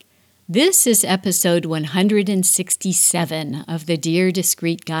This is episode 167 of the Dear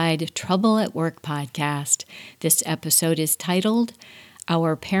Discreet Guide Trouble at Work podcast. This episode is titled,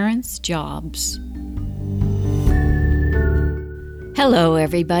 Our Parents' Jobs. Hello,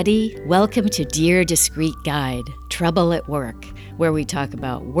 everybody. Welcome to Dear Discreet Guide Trouble at Work, where we talk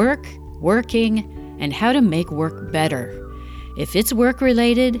about work, working, and how to make work better. If it's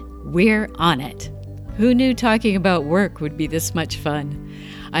work-related, we're on it. Who knew talking about work would be this much fun?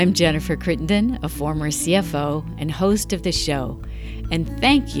 I'm Jennifer Crittenden, a former CFO and host of the show, and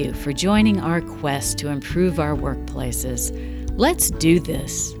thank you for joining our quest to improve our workplaces. Let's do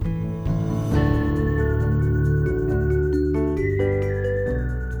this.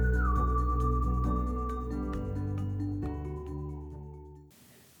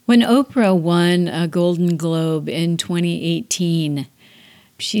 When Oprah won a Golden Globe in 2018,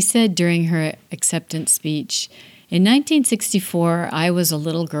 she said during her acceptance speech, "In 1964, I was a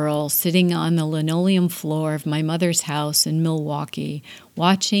little girl sitting on the linoleum floor of my mother's house in Milwaukee,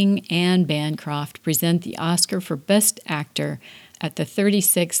 watching Anne Bancroft present the Oscar for Best Actor at the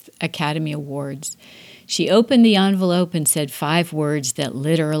 36th Academy Awards. She opened the envelope and said 5 words that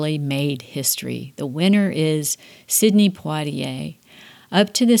literally made history. The winner is Sidney Poitier.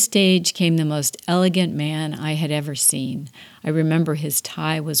 Up to the stage came the most elegant man I had ever seen. I remember his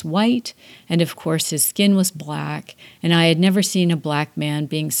tie was white, and of course his skin was black, and I had never seen a black man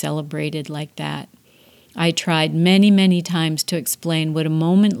being celebrated like that. I tried many times to explain what a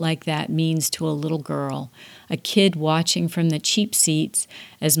moment like that means to a little girl, a kid watching from the cheap seats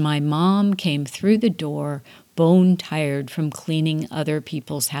as my mom came through the door, bone-tired from cleaning other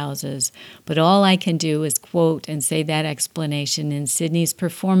people's houses. But all I can do is quote and say that explanation in Sidney's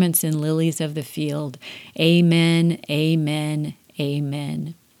performance in Lilies of the Field. Amen, amen,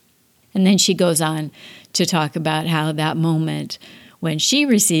 amen." And then she goes on to talk about how that moment when she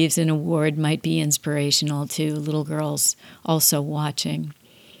receives an award might be inspirational to little girls also watching.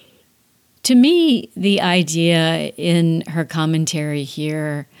 To me, the idea in her commentary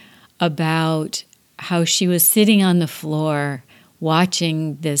here about how she was sitting on the floor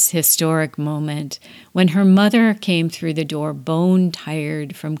watching this historic moment when her mother came through the door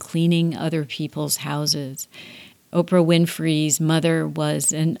bone-tired from cleaning other people's houses. Oprah Winfrey's mother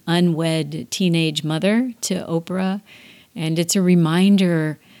was an unwed teenage mother to Oprah, and it's a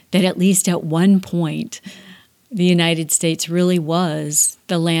reminder that at least at one point, the United States really was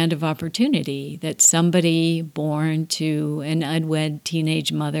the land of opportunity, that somebody born to an unwed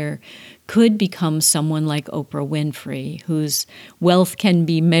teenage mother could become someone like Oprah Winfrey, whose wealth can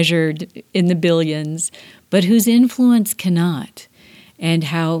be measured in the billions, but whose influence cannot. And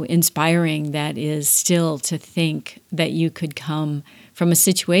how inspiring that is still to think that you could come from a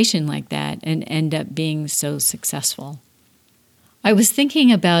situation like that and end up being so successful. I was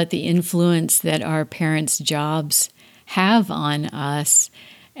thinking about the influence that our parents' jobs have on us,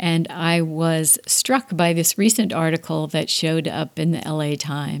 and I was struck by this recent article that showed up in the LA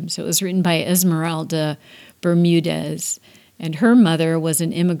Times. It was written by Esmeralda Bermudez, and her mother was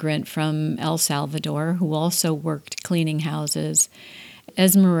an immigrant from El Salvador who also worked cleaning houses.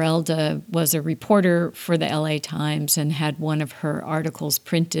 Esmeralda was a reporter for the LA Times and had one of her articles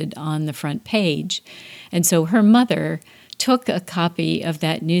printed on the front page. And so her mother took a copy of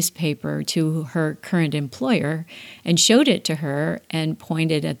that newspaper to her current employer and showed it to her and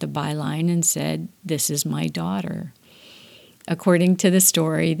pointed at the byline and said, "This is my daughter." According to the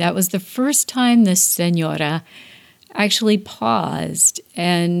story, that was the first time this señora actually paused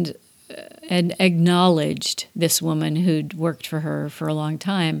and acknowledged this woman who'd worked for her for a long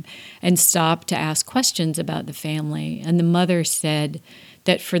time and stopped to ask questions about the family. And the mother said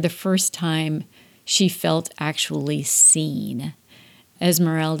that for the first time, she felt actually seen.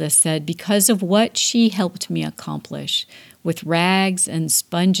 Esmeralda said, "Because of what she helped me accomplish with rags and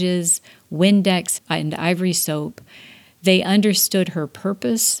sponges, Windex and ivory soap, they understood her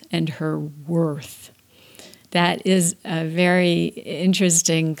purpose and her worth." That is a very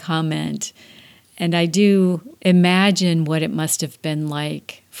interesting comment. And I do imagine what it must have been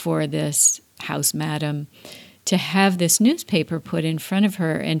like for this house madam to have this newspaper put in front of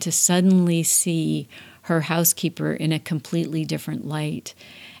her and to suddenly see her housekeeper in a completely different light.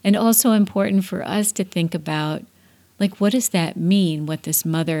 And also important for us to think about, like, what does that mean, what this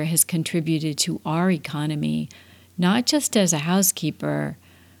mother has contributed to our economy, not just as a housekeeper,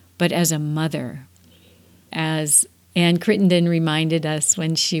 but as a mother. As Anne Crittenden reminded us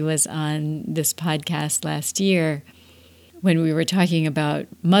when she was on this podcast last year, when we were talking about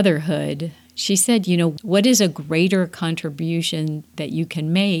motherhood, she said, what is a greater contribution that you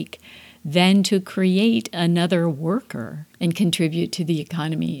can make than to create another worker and contribute to the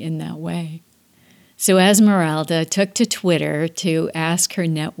economy in that way. So Esmeralda took to Twitter to ask her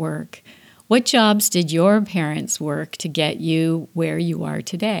network, what jobs did your parents work to get you where you are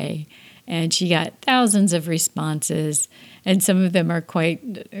today? And she got thousands of responses, and some of them are quite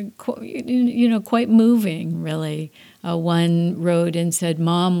moving, really. One wrote and said,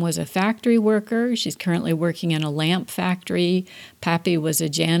 Mom was a factory worker. She's currently working in a lamp factory. Pappy was a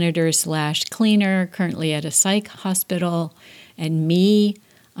janitor/cleaner, currently at a psych hospital. And me,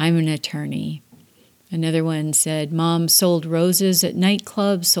 I'm an attorney. Another one said, Mom sold roses at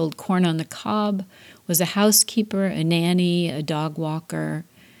nightclubs, sold corn on the cob, was a housekeeper, a nanny, a dog walker.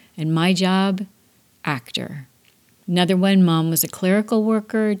 And my job, actor. Another one, Mom was a clerical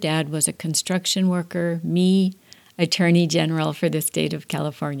worker, Dad was a construction worker, me, Attorney General for the state of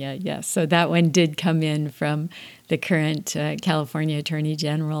California. Yes, so that one did come in from the current California Attorney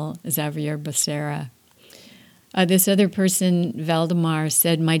General, Xavier Becerra. This other person, Valdemar,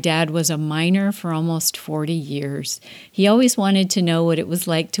 said, my dad was a miner for almost 40 years. He always wanted to know what it was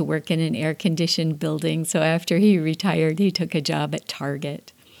like to work in an air-conditioned building, so after he retired, he took a job at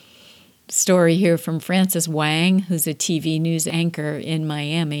Target. Story here from Frances Wang, who's a TV news anchor in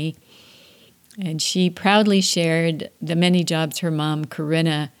Miami. And she proudly shared the many jobs her mom,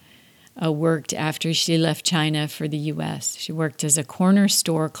 Corinna, worked after she left China for the U.S. She worked as a corner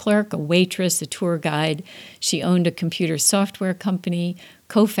store clerk, a waitress, a tour guide. She owned a computer software company,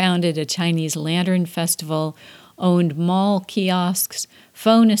 co-founded a Chinese lantern festival, owned mall kiosks,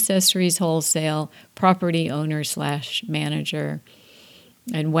 phone accessories wholesale, property owner/manager.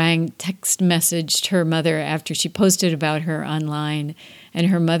 And Wang text messaged her mother after she posted about her online, and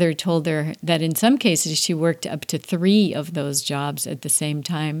her mother told her that in some cases she worked up to 3 of those jobs at the same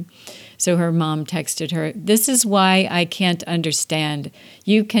time. So her mom texted her, this is why I can't understand.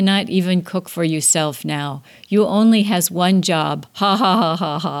 You cannot even cook for yourself now. You only has one job. Ha ha ha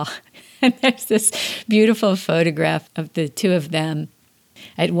ha ha. And there's this beautiful photograph of the two of them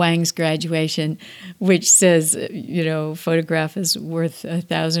at Wang's graduation, which says, photograph is worth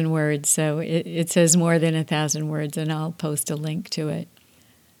 1,000 words. So it says more than 1,000 words, and I'll post a link to it.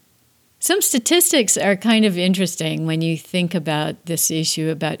 Some statistics are kind of interesting when you think about this issue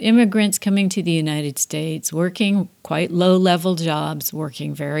about immigrants coming to the United States, working quite low-level jobs,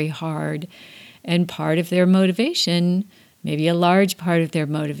 working very hard, and part of their motivation, maybe a large part of their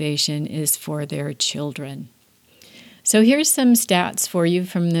motivation, is for their children. So here's some stats for you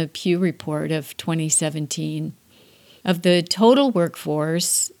from the Pew Report of 2017. Of the total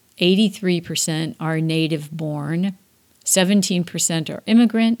workforce, 83% are native-born, 17% are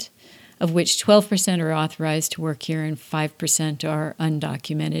immigrant, of which 12% are authorized to work here and 5% are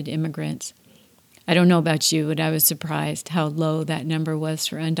undocumented immigrants. I don't know about you, but I was surprised how low that number was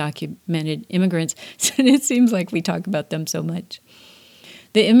for undocumented immigrants. It seems like we talk about them so much.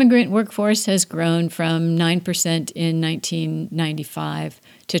 The immigrant workforce has grown from 9% in 1995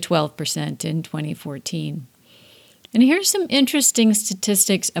 to 12% in 2014. And here's some interesting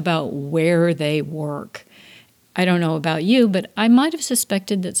statistics about where they work. I don't know about you, but I might have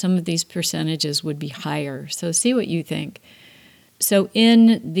suspected that some of these percentages would be higher. So see what you think. So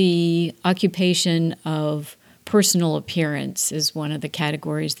in the occupation of personal appearance is one of the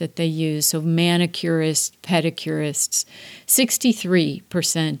categories that they use. So manicurists, pedicurists,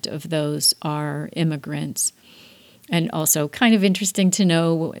 63% of those are immigrants. And also kind of interesting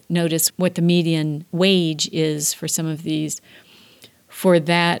to notice what the median wage is for some of these. For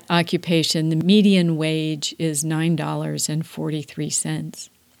that occupation, the median wage is $9.43.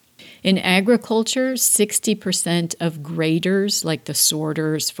 In agriculture, 60% of graders, like the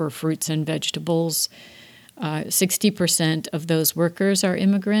sorters for fruits and vegetables, 60% of those workers are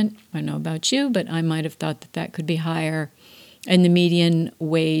immigrant. I don't know about you, but I might have thought that could be higher. And the median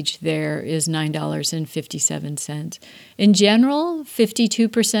wage there is $9.57. In general,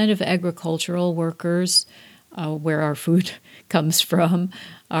 52% of agricultural workers, where our food comes from,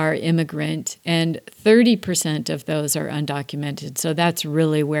 are immigrant, and 30% of those are undocumented. So that's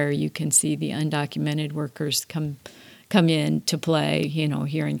really where you can see the undocumented workers come in to play,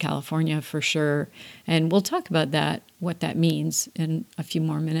 here in California for sure. And we'll talk about that, what that means in a few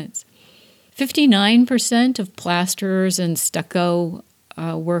more minutes. 59% of plasterers and stucco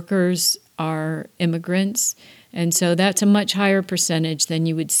workers are immigrants. And so that's a much higher percentage than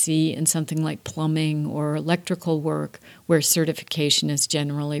you would see in something like plumbing or electrical work, where certification is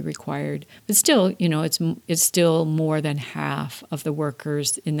generally required. But still, it's still more than half of the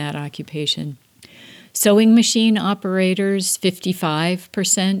workers in that occupation. Sewing machine operators,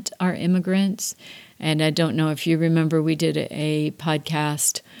 55% are immigrants. And I don't know if you remember, we did a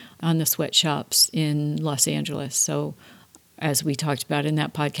podcast on the sweatshops in Los Angeles. So as we talked about in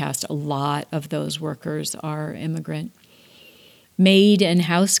that podcast, a lot of those workers are immigrant. Maid and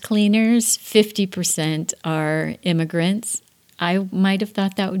house cleaners, 50% are immigrants. I might have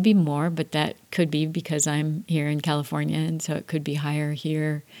thought that would be more, but that could be because I'm here in California, and so it could be higher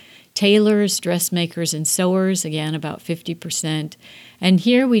here. Tailors, dressmakers, and sewers, again, about 50%. And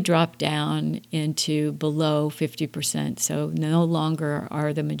here we drop down into below 50%, so no longer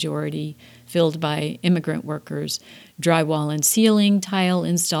are the majority filled by immigrant workers. Drywall and ceiling tile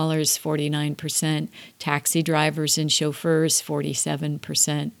installers, 49%. Taxi drivers and chauffeurs,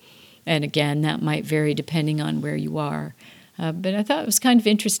 47%. And again, that might vary depending on where you are. But I thought it was kind of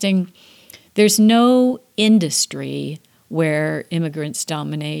interesting. There's no industry where immigrants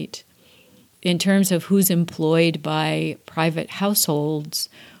dominate. In terms of who's employed by private households,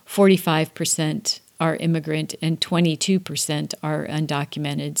 45% are immigrant and 22% are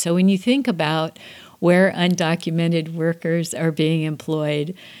undocumented. So when you think about where undocumented workers are being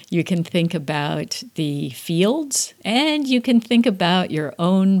employed, you can think about the fields, and you can think about your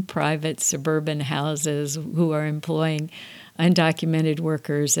own private suburban houses who are employing undocumented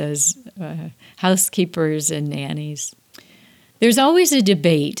workers as housekeepers and nannies. There's always a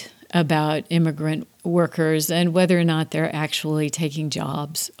debate about immigrant workers and whether or not they're actually taking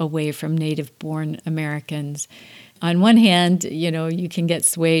jobs away from native-born Americans. On one hand, you can get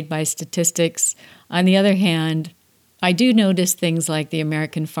swayed by statistics. On the other hand, I do notice things like the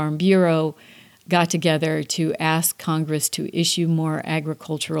American Farm Bureau got together to ask Congress to issue more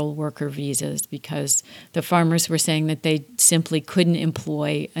agricultural worker visas because the farmers were saying that they simply couldn't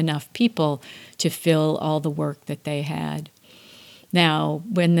employ enough people to fill all the work that they had. Now,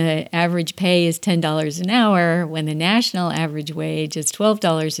 when the average pay is $10 an hour, when the national average wage is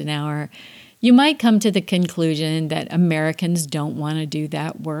 $12 an hour, you might come to the conclusion that Americans don't want to do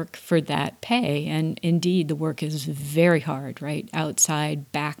that work for that pay. And indeed, the work is very hard, right? Outside,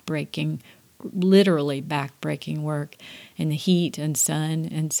 literally back-breaking work in the heat and sun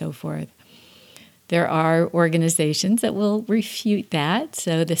and so forth. There are organizations that will refute that.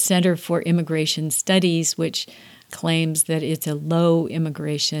 So the Center for Immigration Studies, which claims that it's a low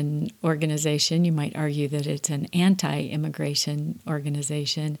immigration organization. You might argue that it's an anti-immigration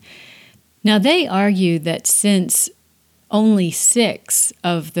organization. Now, they argue that since only 6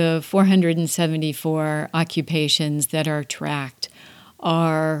 of the 474 occupations that are tracked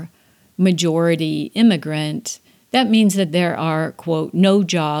are majority immigrant, that means that there are, quote, no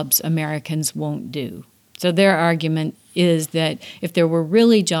jobs Americans won't do. So their argument is that if there were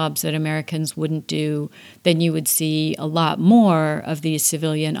really jobs that Americans wouldn't do, then you would see a lot more of these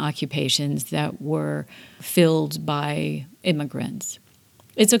civilian occupations that were filled by immigrants.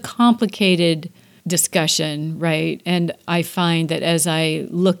 It's a complicated discussion, right? And I find that as I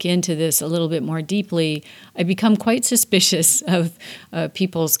look into this a little bit more deeply, I become quite suspicious of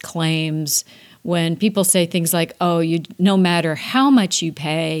people's claims when people say things like, no matter how much you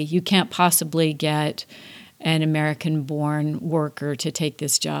pay, you can't possibly get an American-born worker to take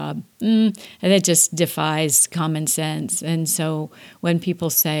this job. And that just defies common sense. And so when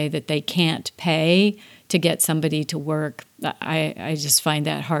people say that they can't pay to get somebody to work, I just find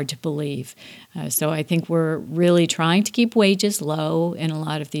that hard to believe. So I think we're really trying to keep wages low in a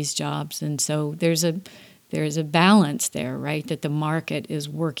lot of these jobs. And so there's a balance there, right, that the market is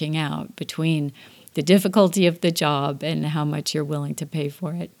working out between the difficulty of the job and how much you're willing to pay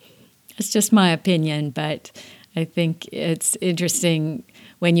for it. It's just my opinion, but I think it's interesting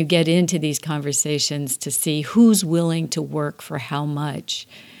when you get into these conversations to see who's willing to work for how much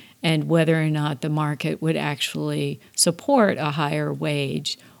and whether or not the market would actually support a higher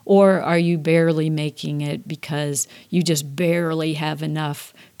wage. Or are you barely making it because you just barely have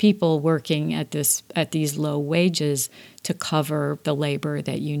enough people working at these low wages to cover the labor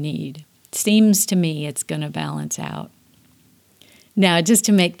that you need? Seems to me it's going to balance out. Now, just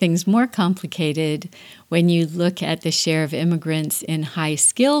to make things more complicated, when you look at the share of immigrants in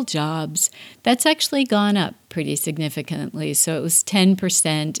high-skill jobs, that's actually gone up pretty significantly. So it was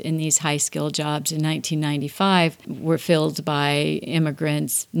 10% in these high-skill jobs in 1995 were filled by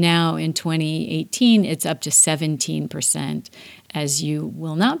immigrants. Now in 2018, it's up to 17%. As you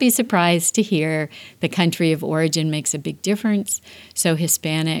will not be surprised to hear, the country of origin makes a big difference. So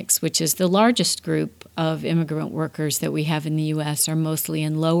Hispanics, which is the largest group of immigrant workers that we have in the U.S., are mostly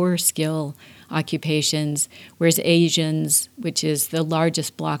in lower skill occupations, whereas Asians, which is the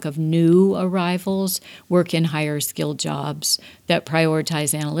largest block of new arrivals, work in higher skilled jobs that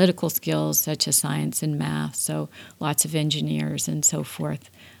prioritize analytical skills such as science and math, so lots of engineers and so forth.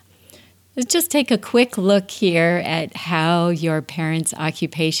 Let's just take a quick look here at how your parents'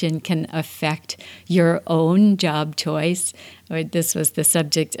 occupation can affect your own job choice. This was the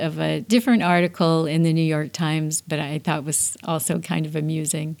subject of a different article in the New York Times, but I thought was also kind of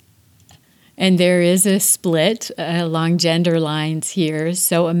amusing. And there is a split along gender lines here.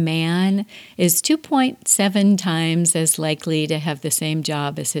 So a man is 2.7 times as likely to have the same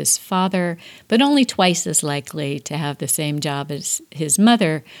job as his father, but only twice as likely to have the same job as his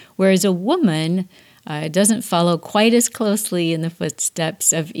mother, whereas a woman doesn't follow quite as closely in the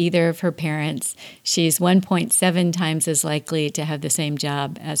footsteps of either of her parents. She's 1.7 times as likely to have the same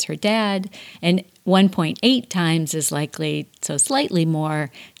job as her dad, and 1.8 times as likely, so slightly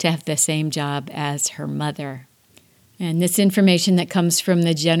more, to have the same job as her mother. And this information that comes from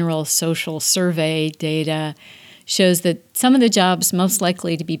the General Social Survey data shows that some of the jobs most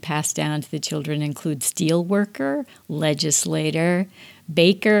likely to be passed down to the children include steel worker, legislator,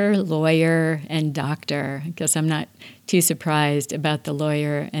 baker, lawyer, and doctor. I guess I'm not too surprised about the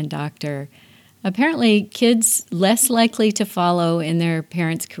lawyer and doctor. Apparently, kids less likely to follow in their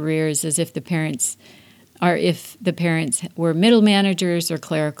parents' careers as if the parents were middle managers or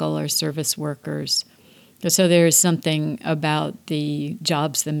clerical or service workers. So there's something about the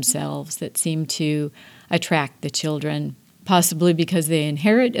jobs themselves that seem to attract the children, possibly because they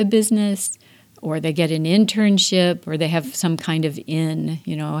inherit a business, or they get an internship, or they have some kind of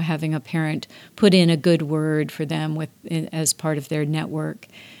having a parent put in a good word for them as part of their network.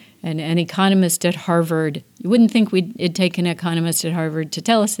 And an economist at Harvard, you wouldn't think it'd take an economist at Harvard to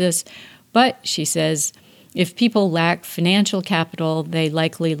tell us this, but she says, if people lack financial capital, they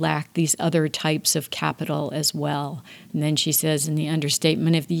likely lack these other types of capital as well. And then she says in the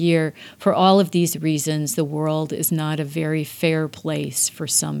understatement of the year, for all of these reasons, the world is not a very fair place for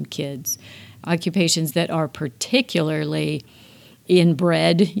some kids. Occupations that are particularly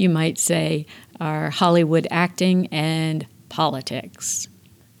inbred, you might say, are Hollywood acting and politics.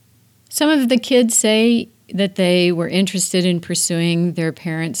 Some of the kids say that they were interested in pursuing their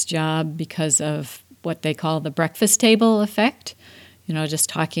parents' job because of what they call the breakfast table effect, just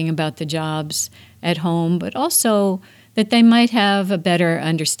talking about the jobs at home, but also that they might have a better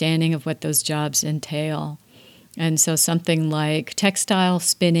understanding of what those jobs entail. And so something like textile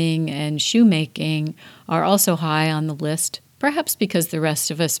spinning and shoemaking are also high on the list, perhaps because the rest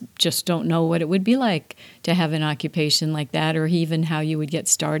of us just don't know what it would be like to have an occupation like that, or even how you would get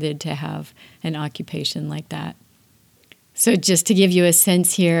started to have an occupation like that. So just to give you a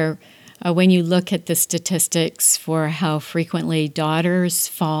sense here, when you look at the statistics for how frequently daughters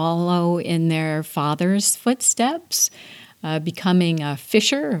follow in their father's footsteps, becoming a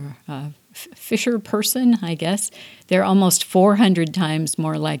fisher person, I guess, they're almost 400 times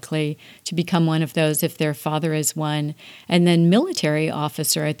more likely to become one of those if their father is one. And then military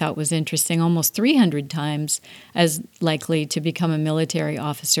officer, I thought was interesting, almost 300 times as likely to become a military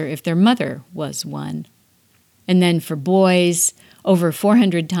officer if their mother was one. And then for boys, over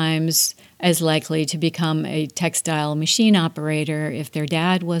 400 times as likely to become a textile machine operator if their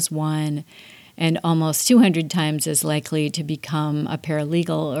dad was one, and almost 200 times as likely to become a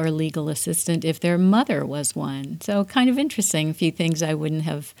paralegal or legal assistant if their mother was one. So kind of interesting, a few things I wouldn't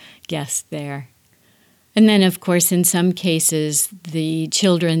have guessed there. And then, of course, in some cases, the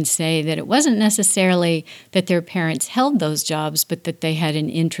children say that it wasn't necessarily that their parents held those jobs, but that they had an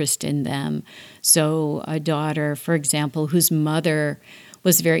interest in them. So a daughter, for example, whose mother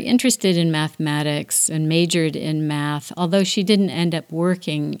was very interested in mathematics and majored in math. Although she didn't end up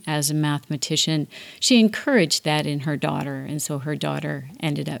working as a mathematician, she encouraged that in her daughter. And so her daughter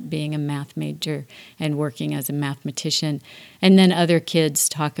ended up being a math major and working as a mathematician. And then other kids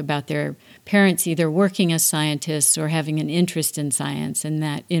talk about their parents either working as scientists or having an interest in science, and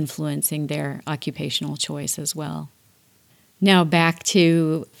that influencing their occupational choice as well. Now back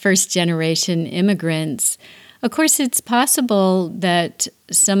to first-generation immigrants. Of course, it's possible that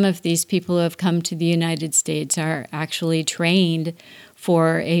some of these people who have come to the United States are actually trained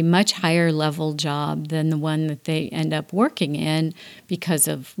for a much higher level job than the one that they end up working in because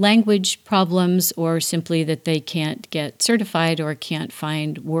of language problems, or simply that they can't get certified or can't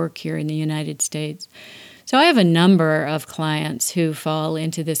find work here in the United States. So I have a number of clients who fall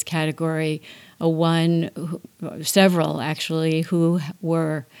into this category, several actually, who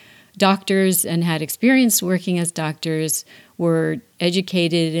were doctors and had experience working as doctors, were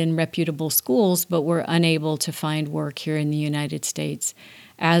educated in reputable schools, but were unable to find work here in the United States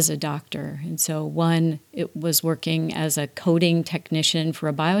as a doctor. And so one was working as a coding technician for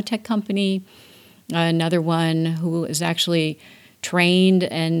a biotech company. Another one who was actually trained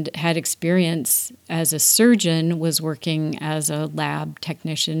and had experience as a surgeon, was working as a lab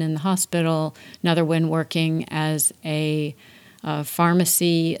technician in the hospital. Another one working as a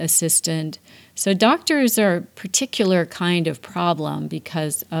pharmacy assistant. So doctors are a particular kind of problem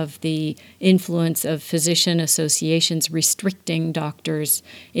because of the influence of physician associations restricting doctors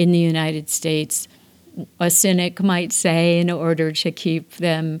in the United States. A cynic might say, in order to keep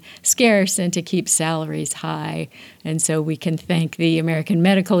them scarce and to keep salaries high. And so we can thank the American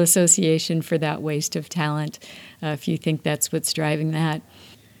Medical Association for that waste of talent, if you think that's what's driving that.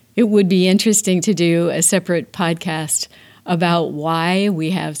 It would be interesting to do a separate podcast about why we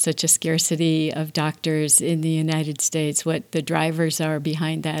have such a scarcity of doctors in the United States, what the drivers are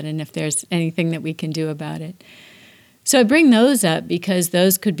behind that, and if there's anything that we can do about it. So I bring those up because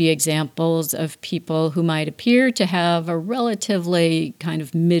those could be examples of people who might appear to have a relatively kind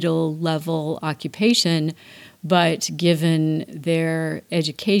of middle-level occupation, but given their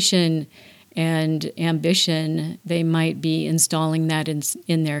education and ambition, they might be installing that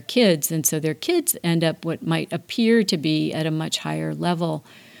in their kids. And so their kids end up what might appear to be at a much higher level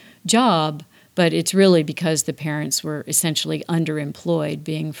job, but it's really because the parents were essentially underemployed,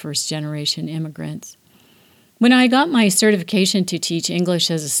 being first-generation immigrants. When I got my certification to teach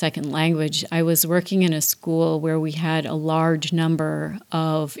English as a second language, I was working in a school where we had a large number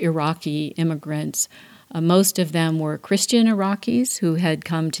of Iraqi immigrants. Most of them were Christian Iraqis who had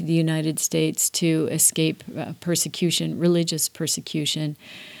come to the United States to escape persecution, religious persecution.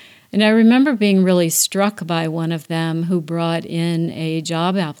 And I remember being really struck by one of them who brought in a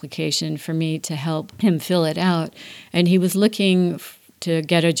job application for me to help him fill it out. And he was looking to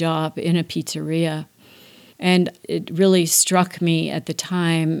get a job in a pizzeria. And it really struck me at the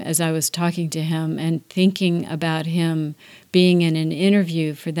time as I was talking to him and thinking about him being in an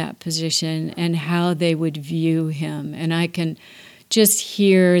interview for that position and how they would view him. And I can just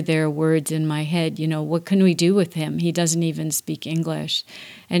hear their words in my head, what can we do with him? He doesn't even speak English.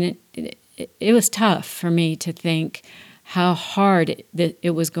 And it was tough for me to think how hard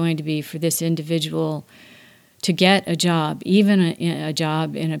it was going to be for this individual to get a job, even a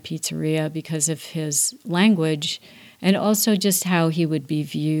job in a pizzeria, because of his language, and also just how he would be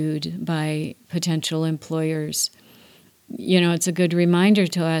viewed by potential employers. It's a good reminder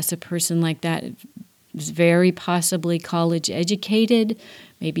to us, a person like that is very possibly college educated,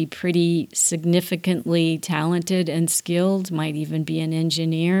 maybe pretty significantly talented and skilled, might even be an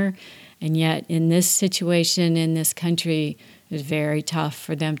engineer, and yet in this situation, in this country, it's very tough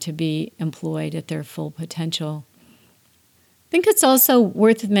for them to be employed at their full potential. I think it's also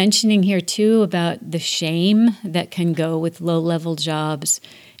worth mentioning here, too, about the shame that can go with low-level jobs,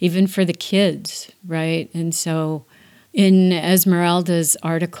 even for the kids, right? And so in Esmeralda's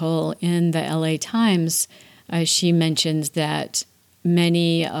article in the LA Times, she mentions that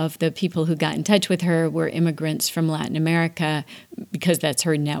many of the people who got in touch with her were immigrants from Latin America because that's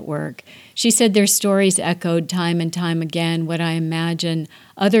her network. She said their stories echoed time and time again what I imagine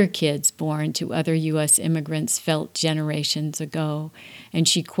other kids born to other U.S. immigrants felt generations ago. And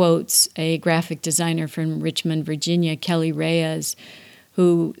she quotes a graphic designer from Richmond, Virginia, Kelly Reyes,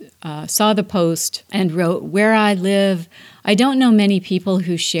 who saw the post and wrote, "Where I live, I don't know many people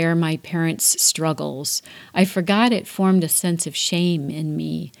who share my parents' struggles. I forgot it formed a sense of shame in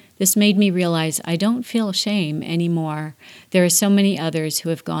me. This made me realize I don't feel shame anymore. There are so many others who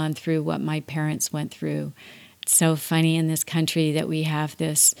have gone through what my parents went through." It's so funny in this country that we have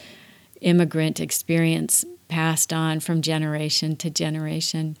this immigrant experience passed on from generation to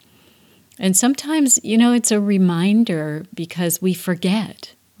generation. And sometimes, it's a reminder because we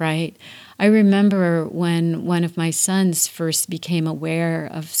forget, right? I remember when one of my sons first became aware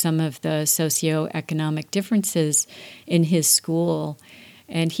of some of the socioeconomic differences in his school,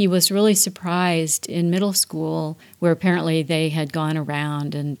 and he was really surprised in middle school, where apparently they had gone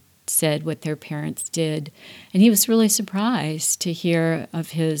around and said what their parents did. And he was really surprised to hear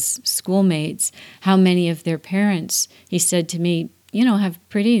of his schoolmates, how many of their parents, he said to me, have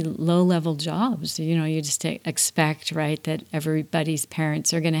pretty low-level jobs. You just expect, right, that everybody's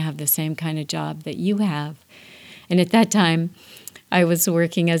parents are going to have the same kind of job that you have. And at that time, I was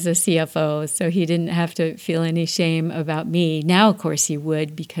working as a CFO, so he didn't have to feel any shame about me. Now, of course, he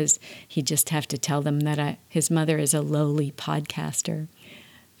would, because he'd just have to tell them that his mother is a lowly podcaster.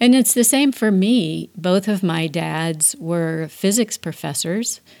 And it's the same for me. Both of my dads were physics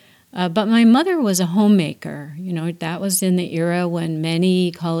professors. But my mother was a homemaker. That was in the era when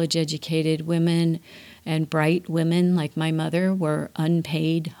many college-educated women and bright women like my mother were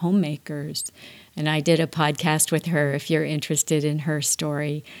unpaid homemakers. And I did a podcast with her. If you're interested in her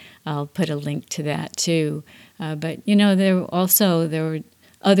story, I'll put a link to that too. But, there were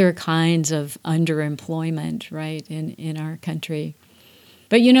other kinds of underemployment, right, in our country.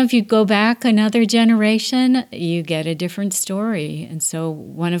 But, if you go back another generation, you get a different story. And so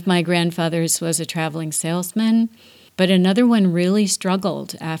one of my grandfathers was a traveling salesman, but another one really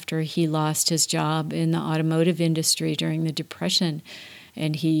struggled after he lost his job in the automotive industry during the Depression.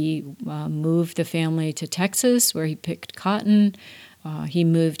 And he moved the family to Texas, where he picked cotton. He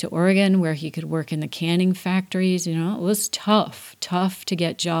moved to Oregon, where he could work in the canning factories. It was tough to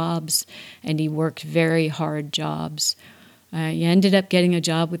get jobs, and he worked very hard jobs. He ended up getting a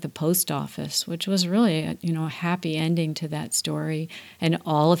job with the post office, which was really a happy ending to that story. And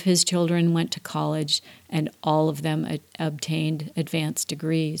all of his children went to college, and all of them obtained advanced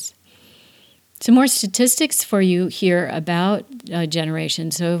degrees. Some more statistics for you here about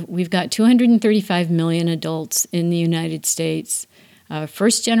generations. So we've got 235 million adults in the United States.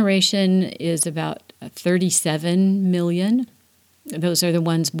 First generation is about 37 million. Those are the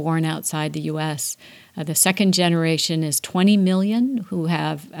ones born outside the U.S. The second generation is 20 million who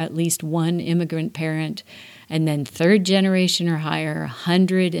have at least one immigrant parent. And then third generation or higher,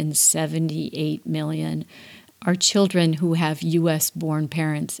 178 million are children who have U.S.-born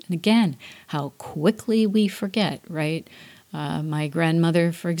parents. And again, how quickly we forget, right? My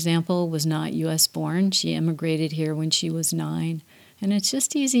grandmother, for example, was not U.S.-born. She immigrated here when she was 9. And it's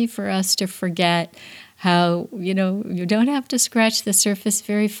just easy for us to forget how, you don't have to scratch the surface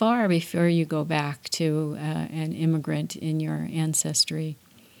very far before you go back to an immigrant in your ancestry.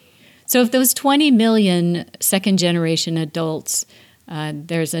 So of those 20 million second-generation adults,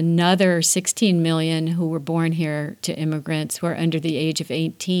 there's another 16 million who were born here to immigrants who are under the age of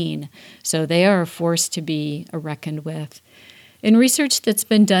 18. So they are a force to be reckoned with. In research that's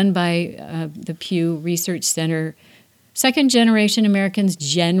been done by the Pew Research Center, second-generation Americans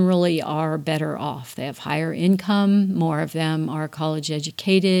generally are better off. They have higher income, more of them are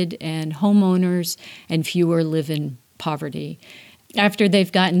college-educated and homeowners, and fewer live in poverty. After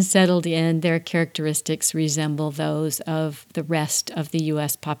they've gotten settled in, their characteristics resemble those of the rest of the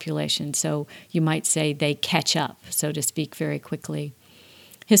U.S. population. So you might say they catch up, so to speak, very quickly.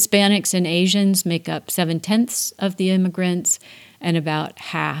 Hispanics and Asians make up 7/10 of the immigrants, and about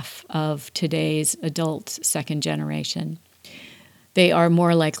half of today's adults, second generation. They are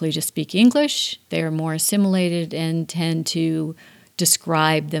more likely to speak English, they are more assimilated, and tend to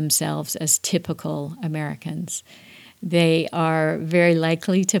describe themselves as typical Americans. They are very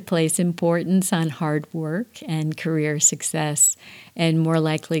likely to place importance on hard work and career success, and more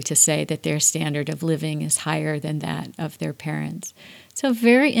likely to say that their standard of living is higher than that of their parents. So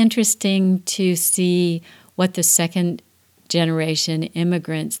very interesting to see what the second generation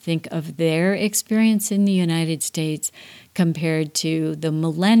immigrants think of their experience in the United States compared to the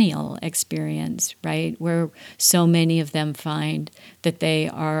millennial experience, right? Where so many of them find that they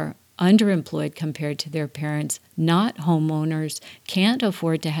are underemployed compared to their parents, not homeowners, can't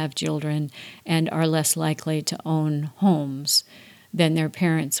afford to have children, and are less likely to own homes than their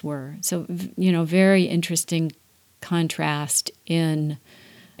parents were. So, very interesting contrast in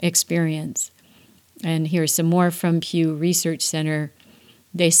experience. And here's some more from Pew Research Center.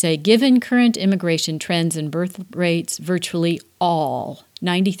 They say, given current immigration trends and birth rates, virtually all,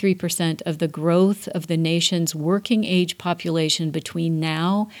 93% of the growth of the nation's working age population between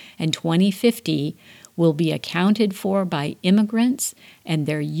now and 2050 will be accounted for by immigrants and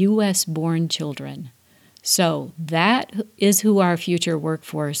their U.S.-born children. So that is who our future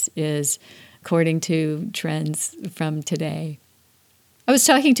workforce is, according to trends from today. I was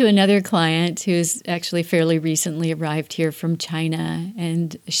talking to another client who's actually fairly recently arrived here from China,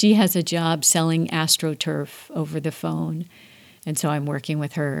 and she has a job selling AstroTurf over the phone. And so I'm working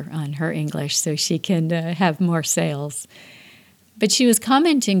with her on her English so she can have more sales. But she was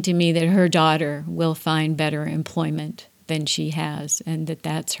commenting to me that her daughter will find better employment than she has, and that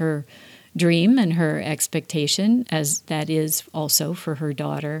that's her dream and her expectation, as that is also for her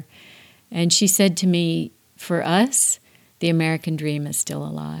daughter. And she said to me, for us, the American dream is still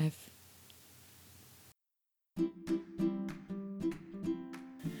alive.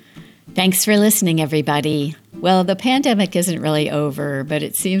 Thanks for listening, everybody. Well, the pandemic isn't really over, but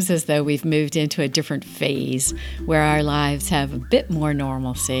it seems as though we've moved into a different phase where our lives have a bit more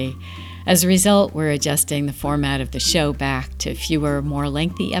normalcy. As a result, we're adjusting the format of the show back to fewer, more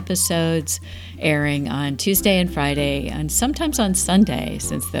lengthy episodes, airing on Tuesday and Friday, and sometimes on Sunday,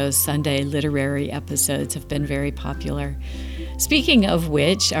 since those Sunday literary episodes have been very popular. Speaking of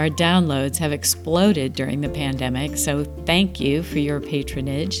which, our downloads have exploded during the pandemic, so thank you for your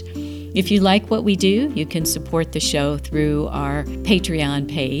patronage. If you like what we do, you can support the show through our Patreon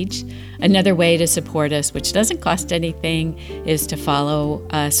page. Another way to support us, which doesn't cost anything, is to follow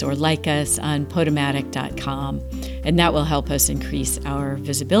us or like us on Podomatic.com, and that will help us increase our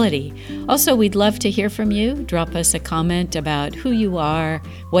visibility. Also, we'd love to hear from you. Drop us a comment about who you are,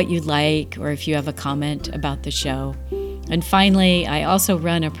 what you like, or if you have a comment about the show. And finally, I also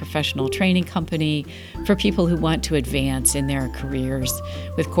run a professional training company for people who want to advance in their careers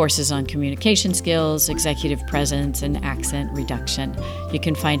with courses on communication skills, executive presence, and accent reduction. You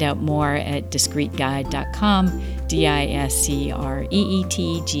can find out more at discreetguide.com,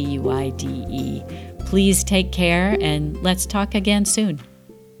 DISCREETGUIDE. Please take care, and let's talk again soon.